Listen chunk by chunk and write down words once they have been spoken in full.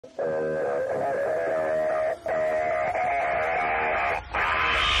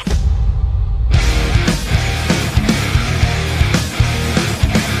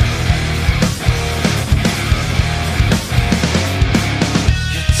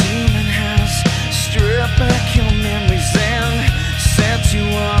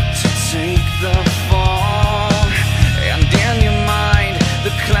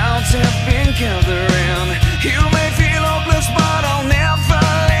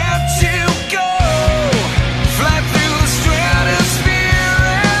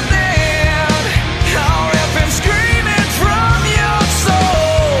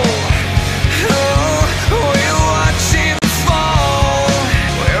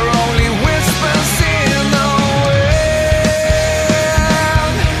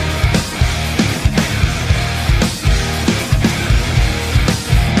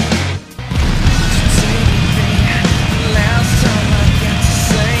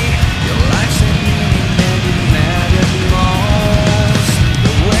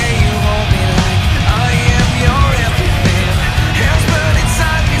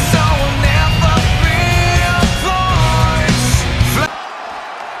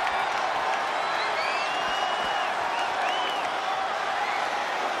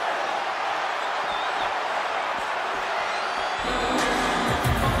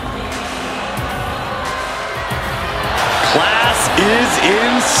Is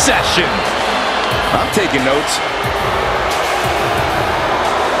in session. I'm taking notes.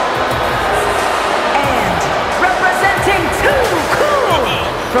 And representing Too Cool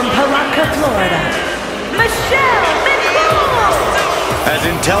from Palatka, Florida, Michelle McCool. As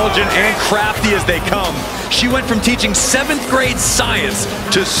intelligent and crafty as they come, she went from teaching 7th grade science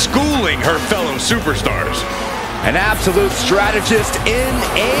to schooling her fellow superstars. An absolute strategist in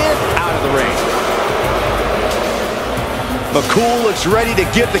and out of the ring. McCool looks ready to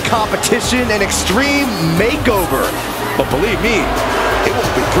give the competition an extreme makeover. But believe me, it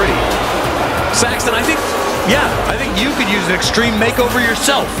won't be pretty. Saxton, I think you could use an extreme makeover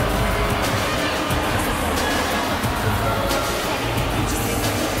yourself.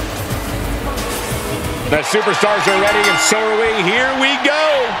 The superstars are ready, and so are we. Here we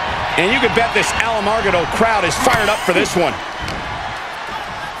go. And you can bet this Alamogordo crowd is fired up for this one.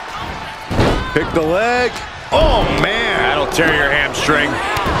 Pick the leg. Oh, man. That'll tear your hamstring.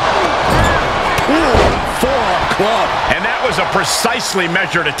 Ooh, forearm club. And that was a precisely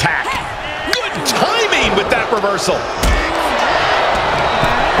measured attack. Good timing with that reversal.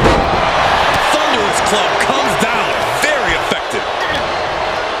 Thunderous club comes down. Very effective.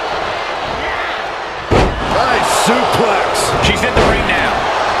 Nice suplex. She's in the ring now.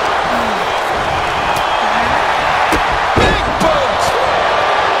 Big boot.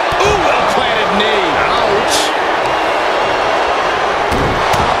 Ooh, well-planted knee. Ouch.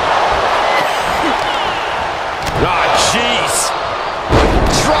 Ah, jeez.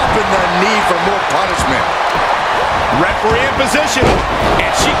 Dropping the knee for more punishment. Referee in position.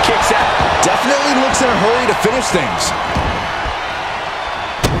 And she kicks out. Definitely looks in a hurry to finish things.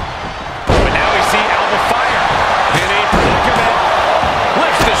 But now we see Alba fire. In a predicament.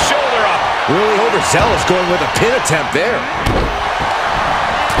 Lifts the shoulder up. Really overzealous going with a pin attempt there.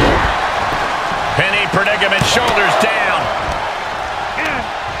 Penny predicament, shoulders down.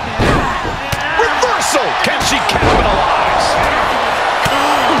 Reversal! Can she capitalize?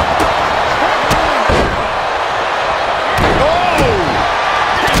 Oh!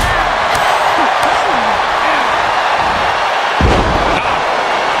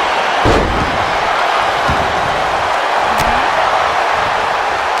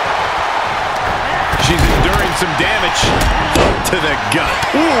 She's enduring some damage. To the gut.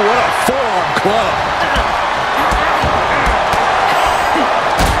 Ooh, what a forearm club.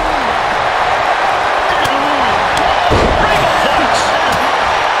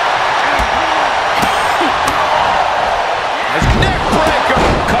 Neck breaker.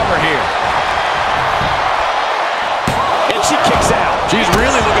 Cover here. And she kicks out. She's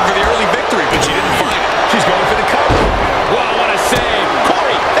really looking for the early victory, but she didn't find it. She's going for the cover. Wow, what a save.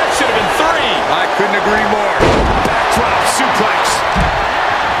 Corey, that should have been 3. I couldn't agree more. Backdrop suplex.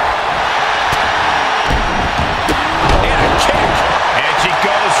 And a kick. And she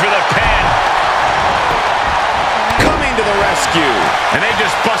goes for the pin. Coming to the rescue. And they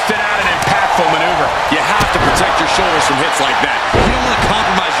just busted out an impactful maneuver. You have to protect your shoulders from hits like that. You don't want to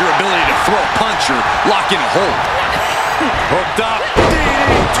compromise your ability to throw a punch or lock in a hold. Hooked up.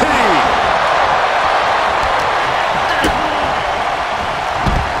 DDT.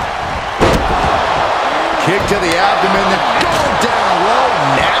 Kick to the abdomen, then going down low.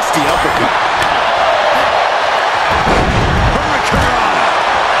 Nasty uppercut. Hurricanrana.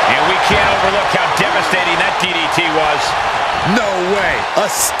 DDT was. No way.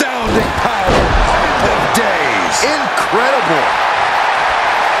 Astounding power. End of days. Incredible.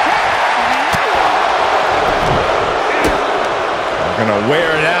 They're going to wear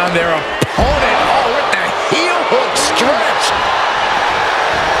down their opponent. Oh, with the heel hook stretch.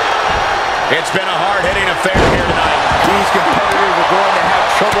 It's been a hard-hitting affair here tonight. These competitors are going to have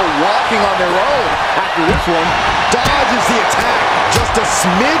trouble walking on their own after this one. Dodges the attack just a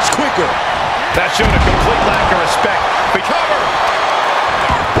smidge quicker. That showed a complete lack of respect. Recover.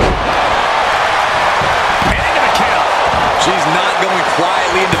 And into the count. She's not going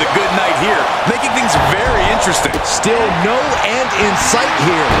quietly into the good night here, making things very interesting. Still no end in sight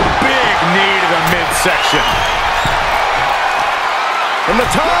here. Big knee to the midsection. From the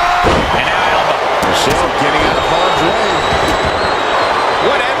top. And now elbow. Michelle getting out of harm's way.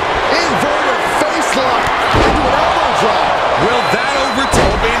 What an inverted face lock into an elbow drop. Will that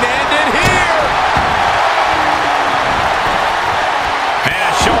overtake? being ended here. And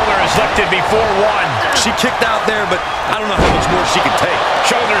a shoulder is lifted before one. She kicked out there, but I don't know how much more she can take.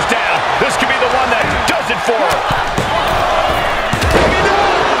 Shoulders down. This could be the one that does it for her. Maybe not.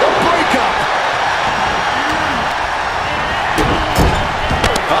 A breakup.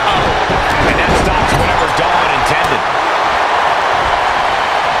 And that stops whatever Dawn intended.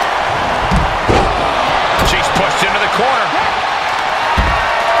 She's pushed into the corner.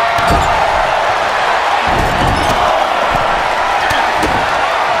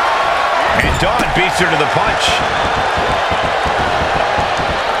 And Dawn beats her to the punch.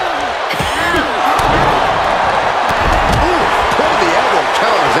 Ooh, pull the elbow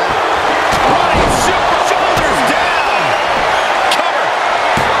counters that. Running super shoulders down. Cover.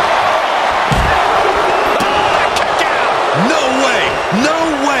 Oh, kick out. No way. No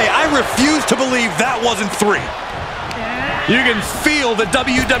way. I refuse to believe that wasn't 3. You can feel the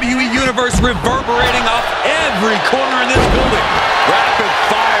WWE Universe reverberating off every corner in this building. Rapid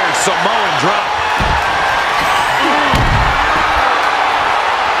fire Samoan drop.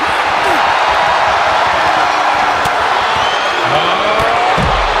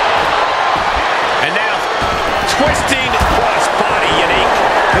 And now, twisting cross-body unique.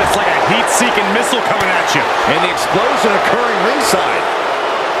 It's like a heat-seeking missile coming at you. And the explosion occurring ringside.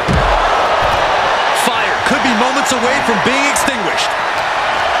 Fire could be moments away from being extinguished.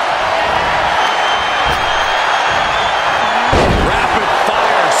 Rapid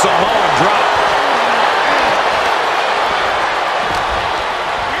fire Samoan drop.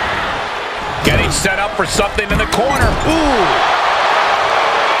 Getting set up for something in the corner. Ooh.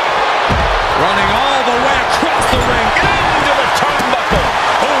 Running all the way across the ring. Into the turnbuckle.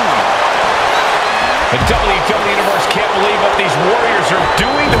 Boom. The WWE Universe can't believe what these warriors are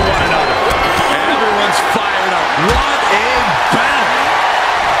doing to one another. Everyone's fired up. What a battle.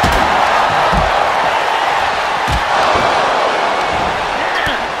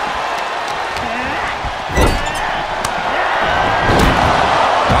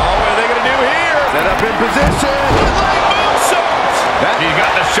 Oh, what are they going to do here? Set up in position. He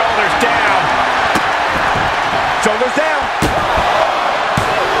got the shoulders down. Shoulders down.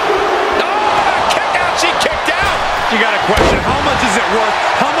 Oh, kick out. She kicked out. You got a question. How much is it worth?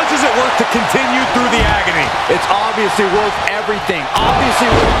 How much is it worth to continue through the agony? It's obviously worth everything. Obviously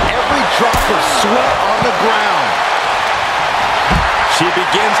worth every drop of sweat on the ground. She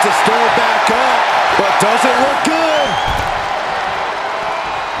begins to stir back up, but does it look good?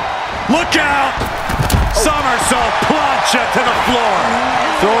 Look out! Somersault plancha to the floor.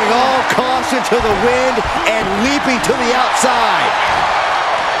 Throwing all caution to the wind and leaping to the outside.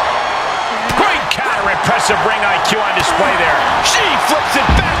 Great counter. Impressive ring IQ on display there. She flips it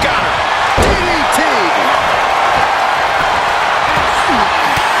back on her. DDT.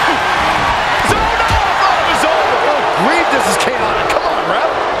 Zone off. Oh, it was over. Reed, this is chaotic. Come on,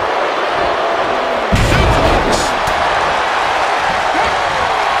 ref. Suplex.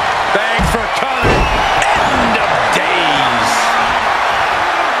 Thanks for coming. End of days.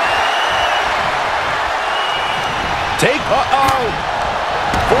 Take,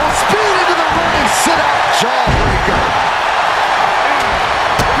 full speed into the ring, sit out, jawbreaker.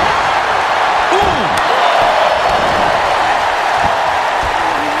 Ooh.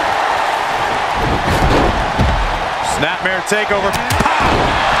 Snapmare takeover.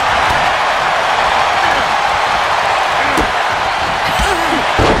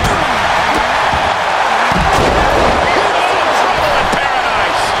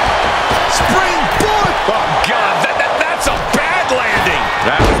 Springboard. Oh, God, that's a bad landing.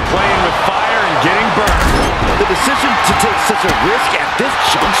 That was playing with fire and getting burned. The decision to take such a risk at this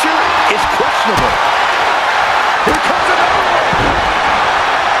juncture is questionable. Here comes another one.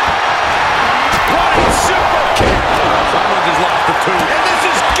 Running super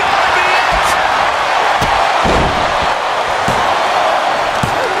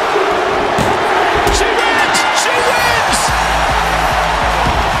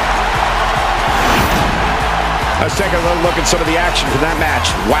Let's take a look at some of the action from that match.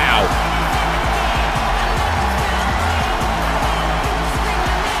 Wow.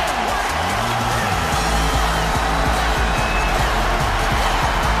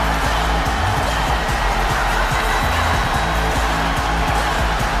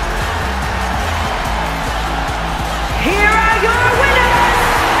 Here are your winners!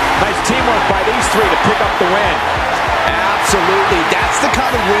 Nice teamwork by these three to pick up the win. Absolutely. That's the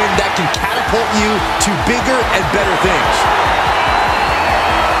kind of win that can catapult you to bigger and better things.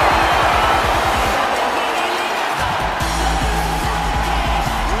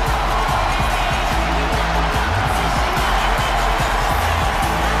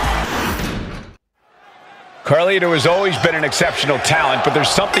 Carlito has always been an exceptional talent, but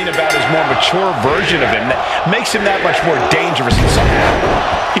there's something about his more mature version of him that makes him that much more dangerous and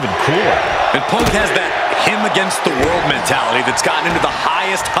somehow even cooler. And Punk has that him against the world mentality that's gotten into the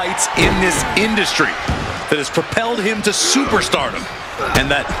highest heights in this industry, that has propelled him to superstardom and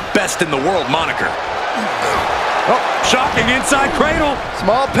that best in the world moniker. Oh, shocking inside cradle.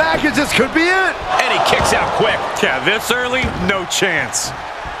 Small package, this could be it. And he kicks out quick. Yeah, this early, no chance.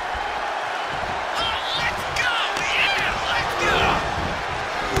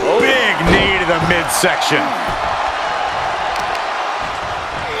 Big knee to the midsection.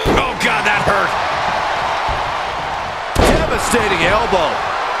 Oh, God, that hurt. Devastating elbow.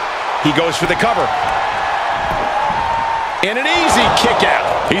 He goes for the cover. And an easy kick out.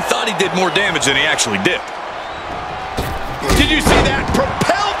 He thought he did more damage than he actually did. Did you see that?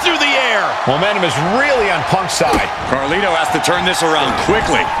 Propelled through the air. Momentum is really on Punk's side. Carlito has to turn this around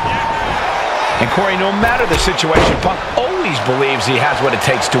quickly. And Corey, no matter the situation, Punk always believes he has what it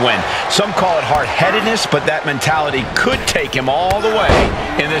takes to win. Some call it hard-headedness, but that mentality could take him all the way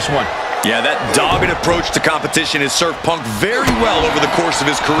in this one. Yeah, that dogged approach to competition has served Punk very well over the course of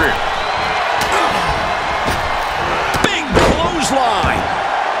his career. Big clothesline.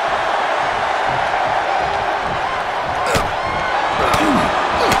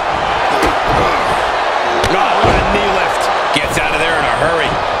 Oh, what a knee lift. Gets out of there in a hurry.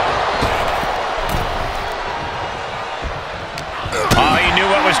 Oh, he knew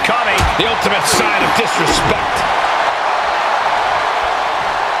what was coming. The ultimate sign of disrespect.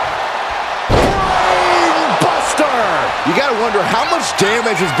 Brainbuster! You gotta wonder how much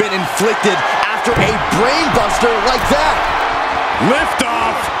damage has been inflicted after a brainbuster like that. Lift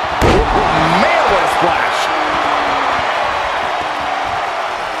off! Man, what a splash.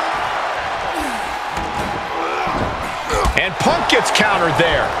 And Punk gets countered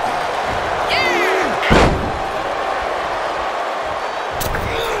there.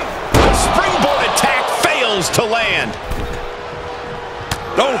 To land.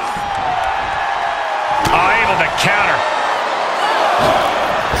 Oh. Able to counter.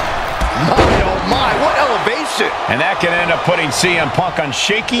 My, oh my, what elevation. And that can end up putting CM Punk on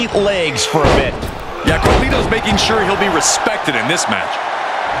shaky legs for a bit. Yeah, Carlito's making sure he'll be respected in this match.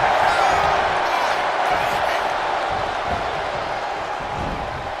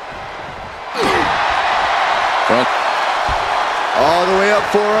 All the way up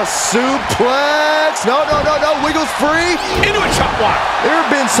for a suplex. No, no, no, no. Wiggles free. Into a chop block. There have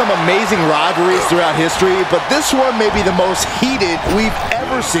been some amazing rivalries throughout history, but this one may be the most heated we've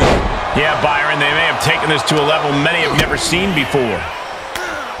ever seen. Yeah, Byron, they may have taken this to a level many have never seen before.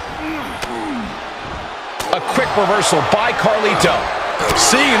 A quick reversal by Carlito.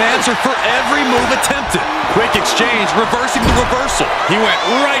 Seeing an answer for every move attempted. Quick exchange, reversing the reversal. He went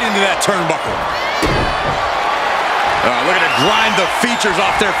right into that turnbuckle. Looking to grind the features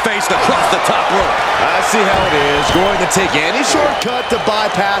off their face across the top rope. I see how it is. Going to take any shortcut to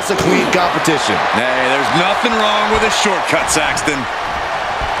bypass a clean competition. Hey, there's nothing wrong with a shortcut, Saxton.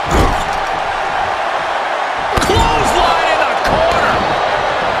 Clothesline in the corner.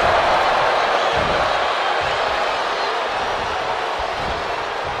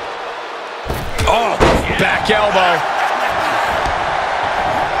 Oh, back elbow.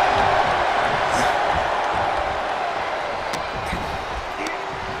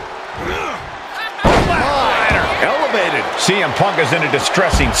 CM Punk is in a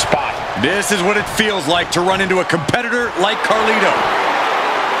distressing spot. This is what it feels like to run into a competitor like Carlito.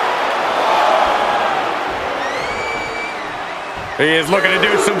 He is looking to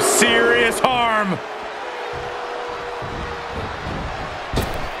do some serious harm.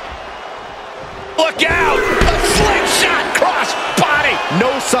 Look out! A slingshot cross body!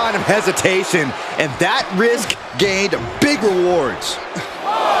 No sign of hesitation, and that risk gained big rewards.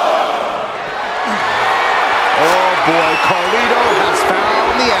 Oh boy, Carlito has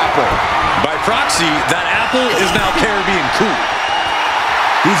found the apple. By proxy, that apple is now Caribbean Cool.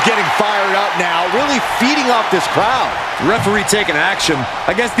 He's getting fired up now, really feeding off this crowd. Referee taking action.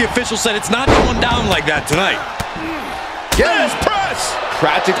 I guess the official said it's not going down like that tonight. Yes, press!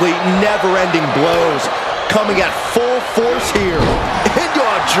 Practically never-ending blows coming at full force here. Into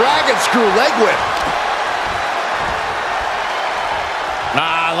a dragon screw leg whip.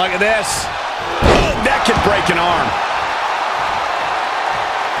 Ah, look at this. Oh, that can break an arm.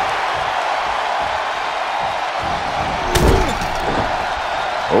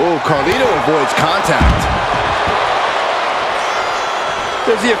 Oh, Carlito avoids contact.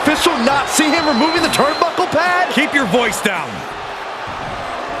 Does the official not see him removing the turnbuckle pad? Keep your voice down.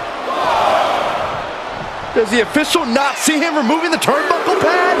 Does the official not see him removing the turnbuckle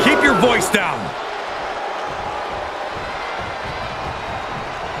pad? Keep your voice down.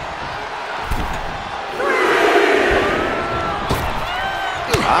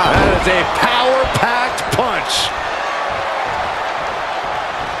 That is a power-packed punch.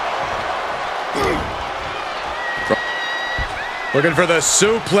 Looking for the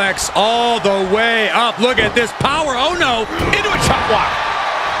suplex all the way up. Look at this power. Oh, no. Into a chop block.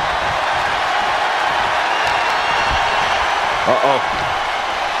 Uh-oh.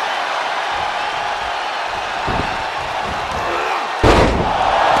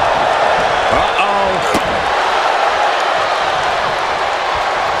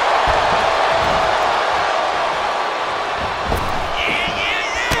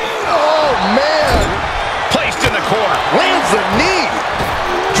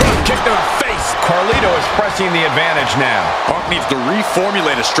 Carlito is pressing the advantage now. Punk needs to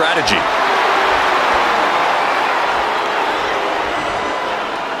reformulate a strategy.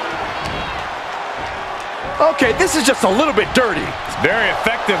 Okay, this is just a little bit dirty. It's very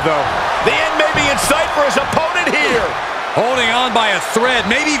effective, though. The end may be in sight for his opponent here. Holding on by a thread,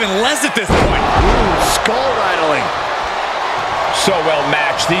 maybe even less at this point. Ooh, skull rattling. So well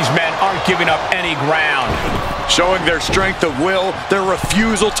matched. These men aren't giving up any ground. Showing their strength of will, their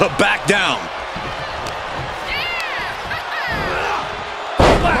refusal to back down.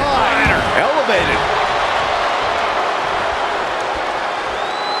 Elevated.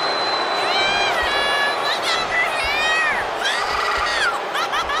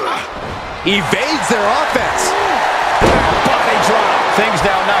 Evades their offense. Body drop. Things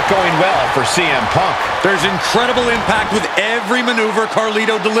now not going well for CM Punk. There's incredible impact with every maneuver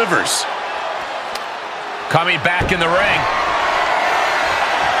Carlito delivers. Coming back in the ring.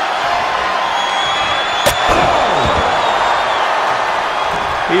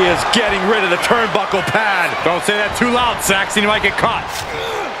 He is getting rid of the turnbuckle pad. Don't say that too loud, Saxon. You might get caught.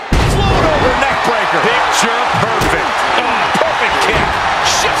 Float over neck breaker. Picture perfect. Oh, perfect kick.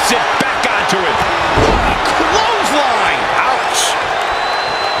 Shifts it back onto it. What a clothesline. Ouch.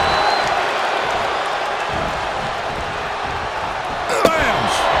 Bam.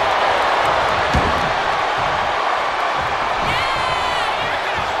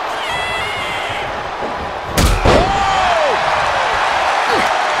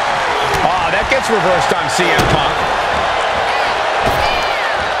 Gets reversed on CM Punk.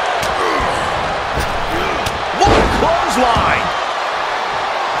 What a clothesline!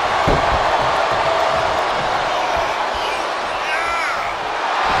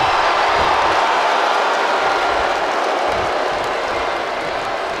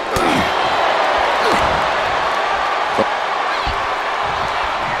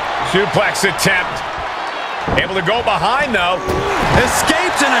 Suplex attempt. Able to go behind, though.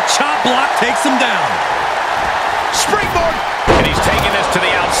 Escapes and a chop block takes him down. Springboard. And he's taking this to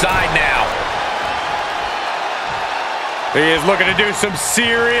the outside now. He is looking to do some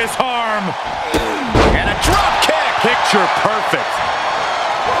serious harm. And a drop kick. Picture perfect.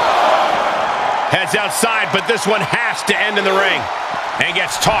 Heads outside, but this one has to end in the ring. And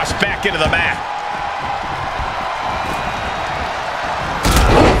gets tossed back into the mat.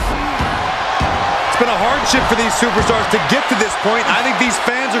 Been a hardship for these superstars to get to this point. I think these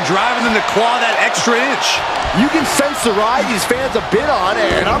fans are driving them to claw that extra inch. You can sense the ride these fans have been on,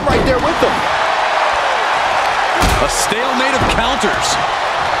 and I'm right there with them. A stalemate of counters.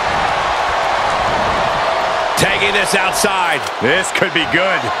 Tagging this outside. This could be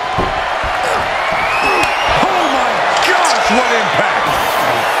good. Oh my gosh, what impact!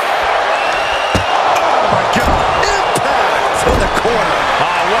 Oh my God, impact in the corner.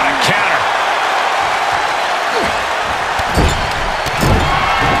 Oh, what a counter.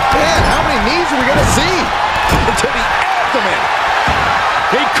 Knees are we going to see into the abdomen.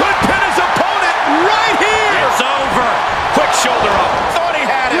 He could pin his opponent right here. It's over. Quick shoulder up. Thought he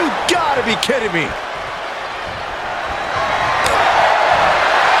had it. You got to be kidding me.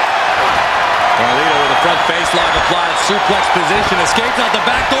 Carlito with a front face lock applied. suplex position. Escapes out the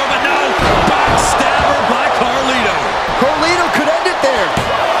back door, but no! Backstabber by Carlito. Carlito could end it there.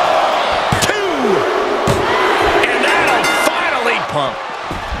 2! And that'll finally pump.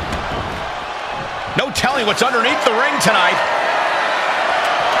 No telling what's underneath the ring tonight.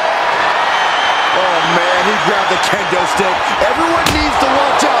 Oh, man, he grabbed the kendo stick. Everyone needs to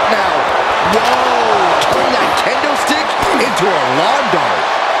watch out now. Whoa, turn that kendo stick into a lawn dart.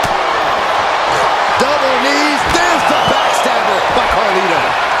 Double knees. There's the backstabber by Carlito.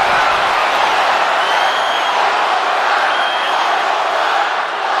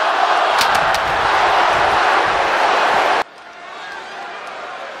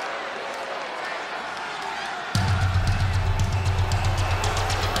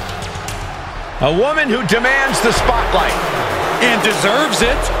 A woman who demands the spotlight. And deserves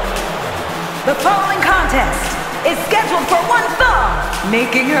it. The following contest is scheduled for one fall.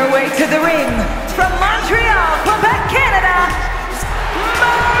 Making her way to the ring from Montreal, Quebec, Canada,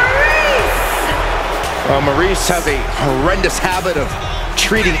 Maryse. Maryse has a horrendous habit of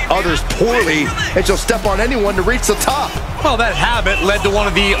treating others poorly, and she'll step on anyone to reach the top. Well, that habit led to one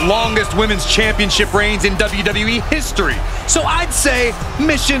of the longest women's championship reigns in WWE history. So I'd say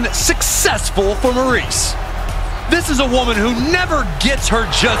mission successful for Maryse. This is a woman who never gets her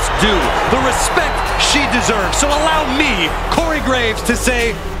just due, the respect she deserves. So allow me, Corey Graves, to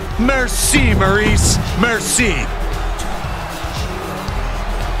say, merci, Maryse, merci.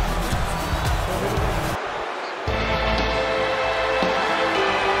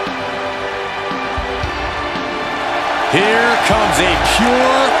 Here comes a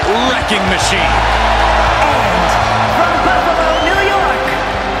pure wrecking machine. And from Buffalo, New York,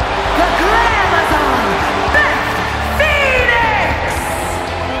 the Glamazon, Beth Phoenix.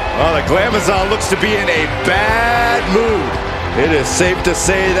 Well, the Glamazon looks to be in a bad mood. It is safe to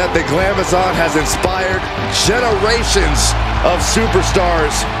say that the Glamazon has inspired generations of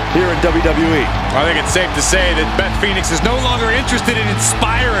superstars here in WWE. I think it's safe to say that Beth Phoenix is no longer interested in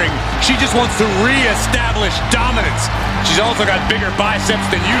inspiring. She just wants to re-establish dominance. She's also got bigger biceps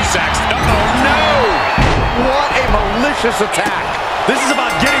than you, Saxton. Uh-oh, no! What a malicious attack. This is about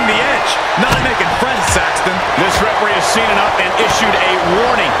getting the edge, not making friends, Saxton. This referee has seen enough and issued a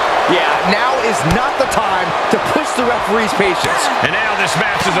warning. Yeah, now is not the time to push the referee's patience. And now this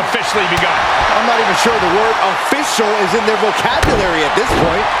match has officially begun. I'm not even sure the word official is in their vocabulary at this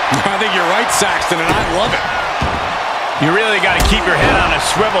point. I think you're right, Saxton, and I love it. You really got to keep your head on a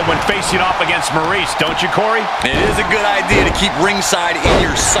swivel when facing off against Maryse, don't you, Corey? It is a good idea to keep ringside in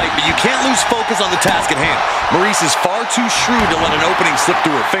your sight, but you can't lose focus on the task at hand. Maryse is far too shrewd to let an opening slip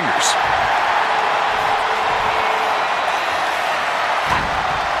through her fingers.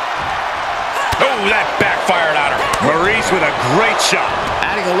 Oh, that backfired on her. Maryse with a great shot.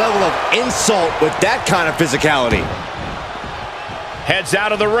 Adding a level of insult with that kind of physicality. Heads out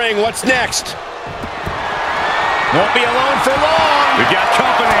of the ring. What's next? Won't be alone for long. We got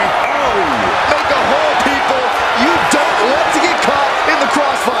company. Oh, make a hole, people. You don't want to get caught in the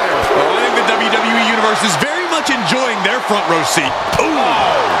crossfire. Oh, I think the WWE Universe is very much enjoying their front row seat. Ooh,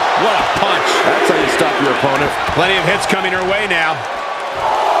 what a punch. That's how you stop your opponent. Plenty of hits coming her way now.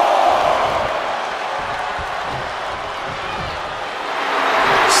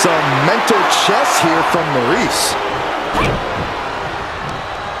 Some mental chess here from Maryse.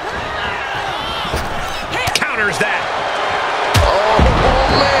 Counters that. Oh,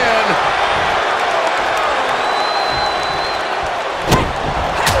 man.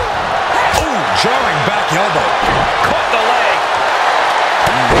 Oh, jarring back elbow. Caught the leg.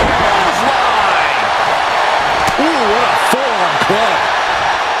 Line. Ooh, what a forearm club.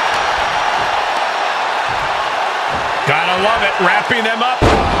 Gotta love it. Wrapping them up.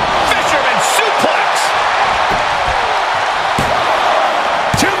 Fisherman suplex.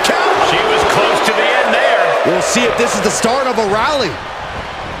 2 count. She was close to the end there. We'll see if this is the start of a rally.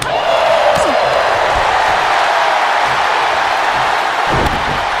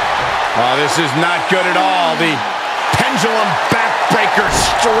 Oh, this is not good at all. The pendulum backbreaker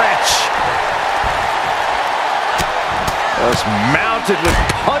stretch. Just mounted with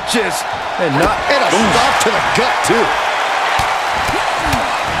punches and a stop to the gut, too.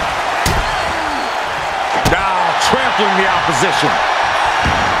 Now trampling the opposition.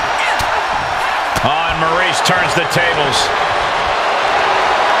 Oh, and Maryse turns the tables.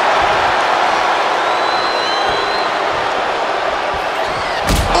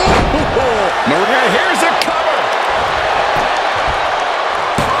 Here's a cover.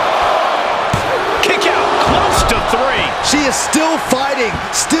 Kick out, close to 3. She is still fighting,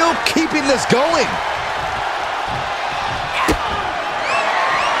 still keeping this going.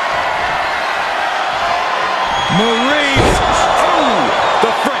 Maryse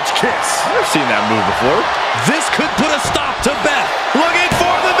seen that move before. This could put a stop to Beth. Looking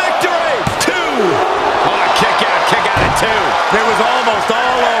for the victory. 2. Oh, kick out at 2. It was almost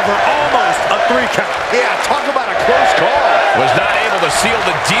all over. Almost a 3 count. Yeah, talk about a close call. Was not able to seal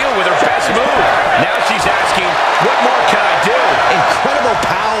the deal with her best move. Now she's asking, what more can I do? Incredible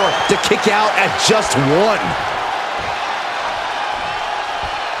power to kick out at just 1.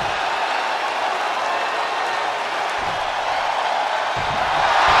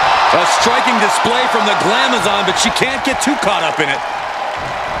 A striking display from the Glamazon, but she can't get too caught up in it.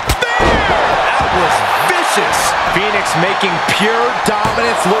 That was vicious. Phoenix making pure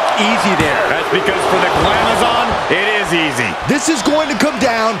dominance look easy there. That's because for the Glamazon, it is easy. This is going to come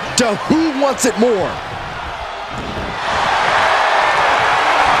down to who wants it more.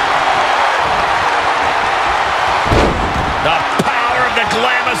 The power of the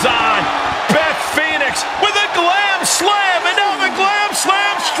Glamazon. Beth Phoenix with a Glam Slam, and now the Glam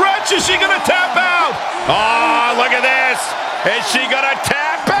Slam stretch. Is she going to tap out? Oh, look at this. Is she going to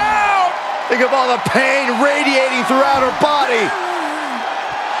tap out? Think of all the pain radiating throughout her body.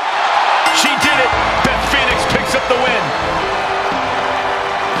 She did it. Beth Phoenix picks up the win.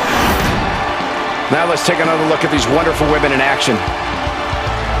 Now let's take another look at these wonderful women in action.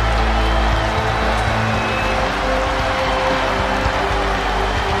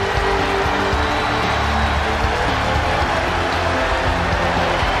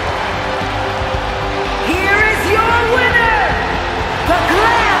 Here is your winner, the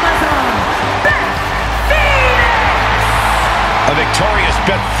Glamazon, Beth Phoenix! A victorious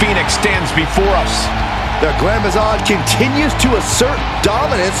Beth Phoenix stands before us. The Glamazon continues to assert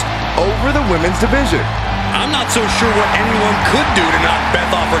dominance over the women's division. I'm not so sure what anyone could do to knock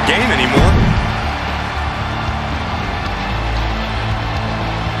Beth off her game anymore.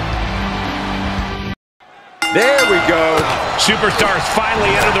 There we go. Superstars finally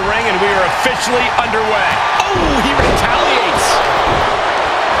enter the ring, and we are officially underway. Oh, he retaliates.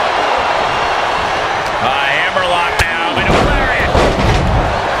 A hammerlock now, and a lariat.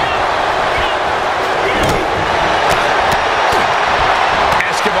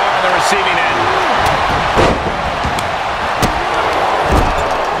 Escobar on the receiving end.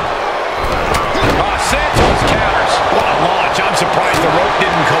 Santos counters. What a launch. I'm surprised the rope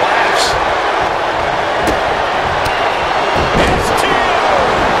didn't collapse.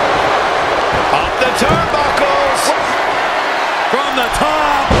 Up the turnbuckles. From the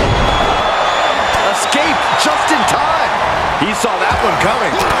top. Escape just in time. He saw that one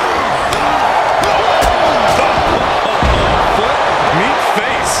coming. Foot, meet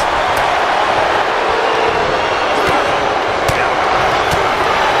face.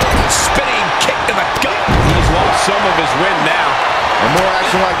 Spinning kick to the gut. He's lost some of his wind now. And more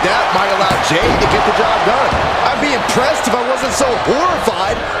action like that might allow Jade to get the job done. I'd be impressed if I wasn't so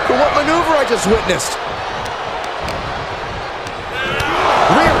horrified for what maneuver I just witnessed.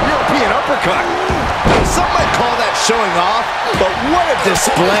 Rear European uppercut. Some might call that showing off, but what a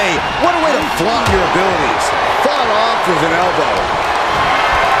display. What a way to flaunt your abilities. Fought off with an elbow.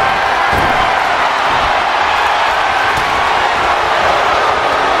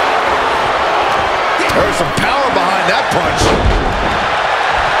 There's some power behind that punch.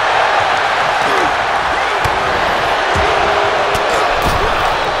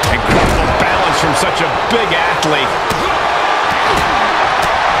 Incredible balance from such a big athlete.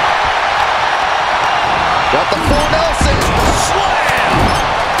 Got the full Nelson. Slam!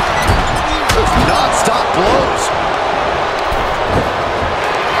 Just non-stop blows.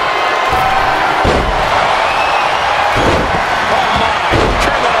 Oh my,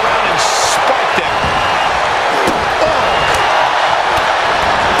 turn that around and spiked it. Oh.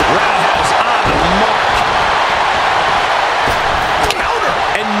 Roundhouse on the mark. Counter,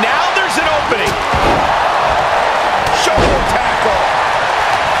 and now there's an opening. Shoulder tackle.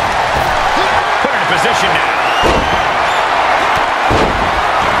 Put her in position now.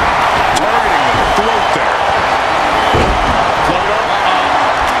 Targeting the throat there. Float up.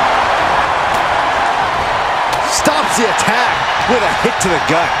 Stops the attack with a hit to the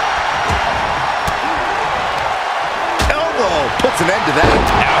gut. Elbow puts an end to that.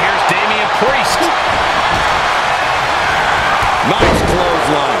 Now here's Damian Priest. Nice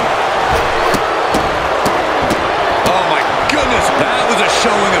clothesline. Oh my goodness, that was a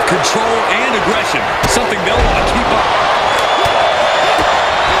showing of control and aggression. Something they'll want to keep up.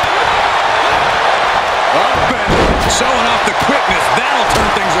 Up and showing off the quickness. That'll turn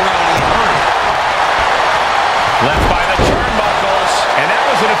things around in a hurry. Left by the turnbuckles. And that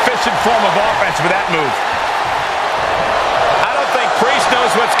was an efficient form of offense for that move. I don't think Priest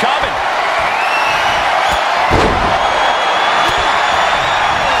knows what's coming.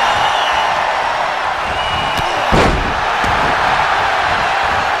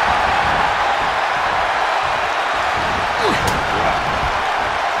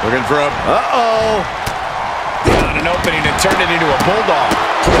 Looking for a... Found an opening and turned it into a bulldog.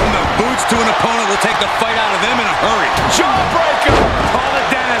 Throwing the boots to an opponent will take the fight out of them in a hurry. Jawbreaker. Call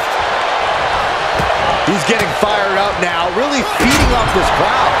it, Dennis. He's getting fired up now, really feeding off this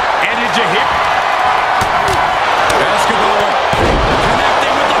crowd. And did you hear? Escobar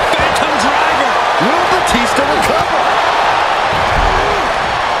connecting with the Phantom Driver. Will Batista recover?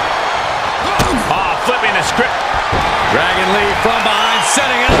 Flipping the script. Dragon Lee from behind,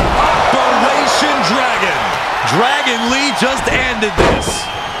 setting it up. Operation Dragon. Dragon Lee just ended this.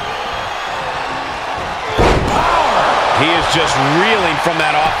 He is just reeling from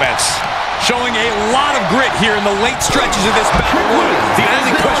that offense. Showing a lot of grit here in the late stretches of this battle royal. The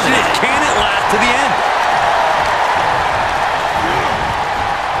only question is, can it last to the end?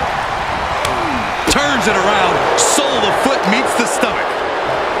 Turns it around. Sole of the foot meets the stomach.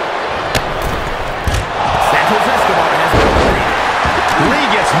 Santos Escobar has been eliminated. Lee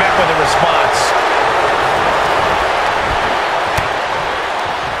gets met with a response.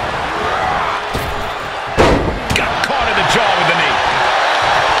 Got caught in the jaw with the knee.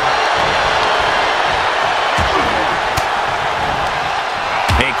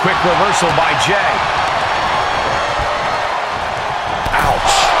 A quick reversal by Jay.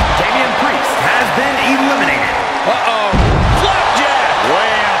 Ouch. Damian Priest has been eliminated. Flapjack! Way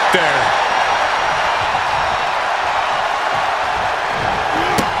out there.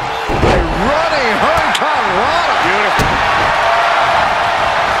 A running Hurricane Rana. Beautiful.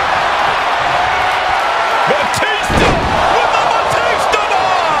 Batista with the Batista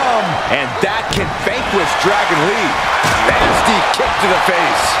bomb! And that can vanquish Dragon Lee. Nasty kick to the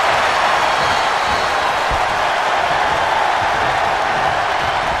face.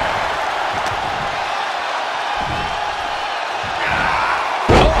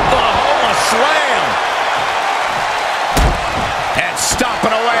 Oklahoma slam! And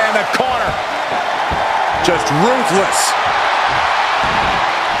stomping away in the corner. Just ruthless.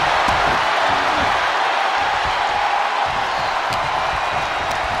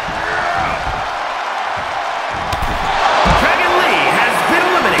 Dragon Lee has been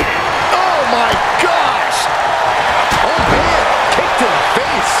eliminated. Oh my gosh! Oh man, kick to the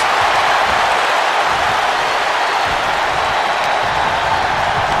face.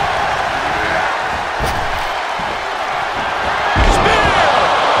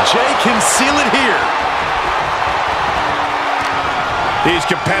 Jay can seal it here. These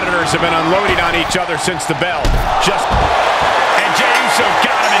competitors have been unloading on each other since the bell. And Jey Uso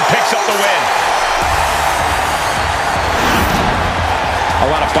got him and picks up the win. A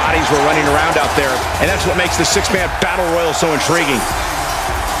lot of bodies were running around out there, and that's what makes the six-man battle royal so intriguing.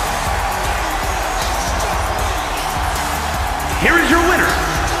 Here is your winner.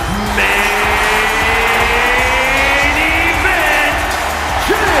 Main event.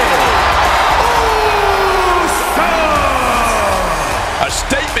 Jey Uso. A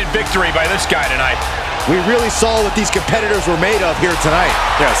statement victory by this guy tonight. We really saw what these competitors were made of here tonight.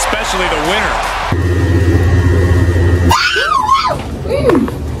 Yeah, especially the winner.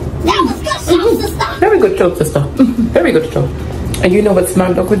 Very good job, sister. Very good job. And you know what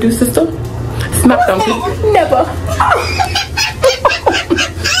SmackDown could do, sister? SmackDown could never.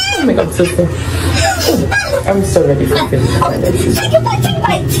 Oh my God, sister. I'm so ready for this. Take a bite.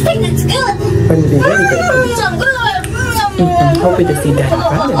 It's good. Going to be very good. Hope we just see that.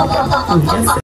 Yes.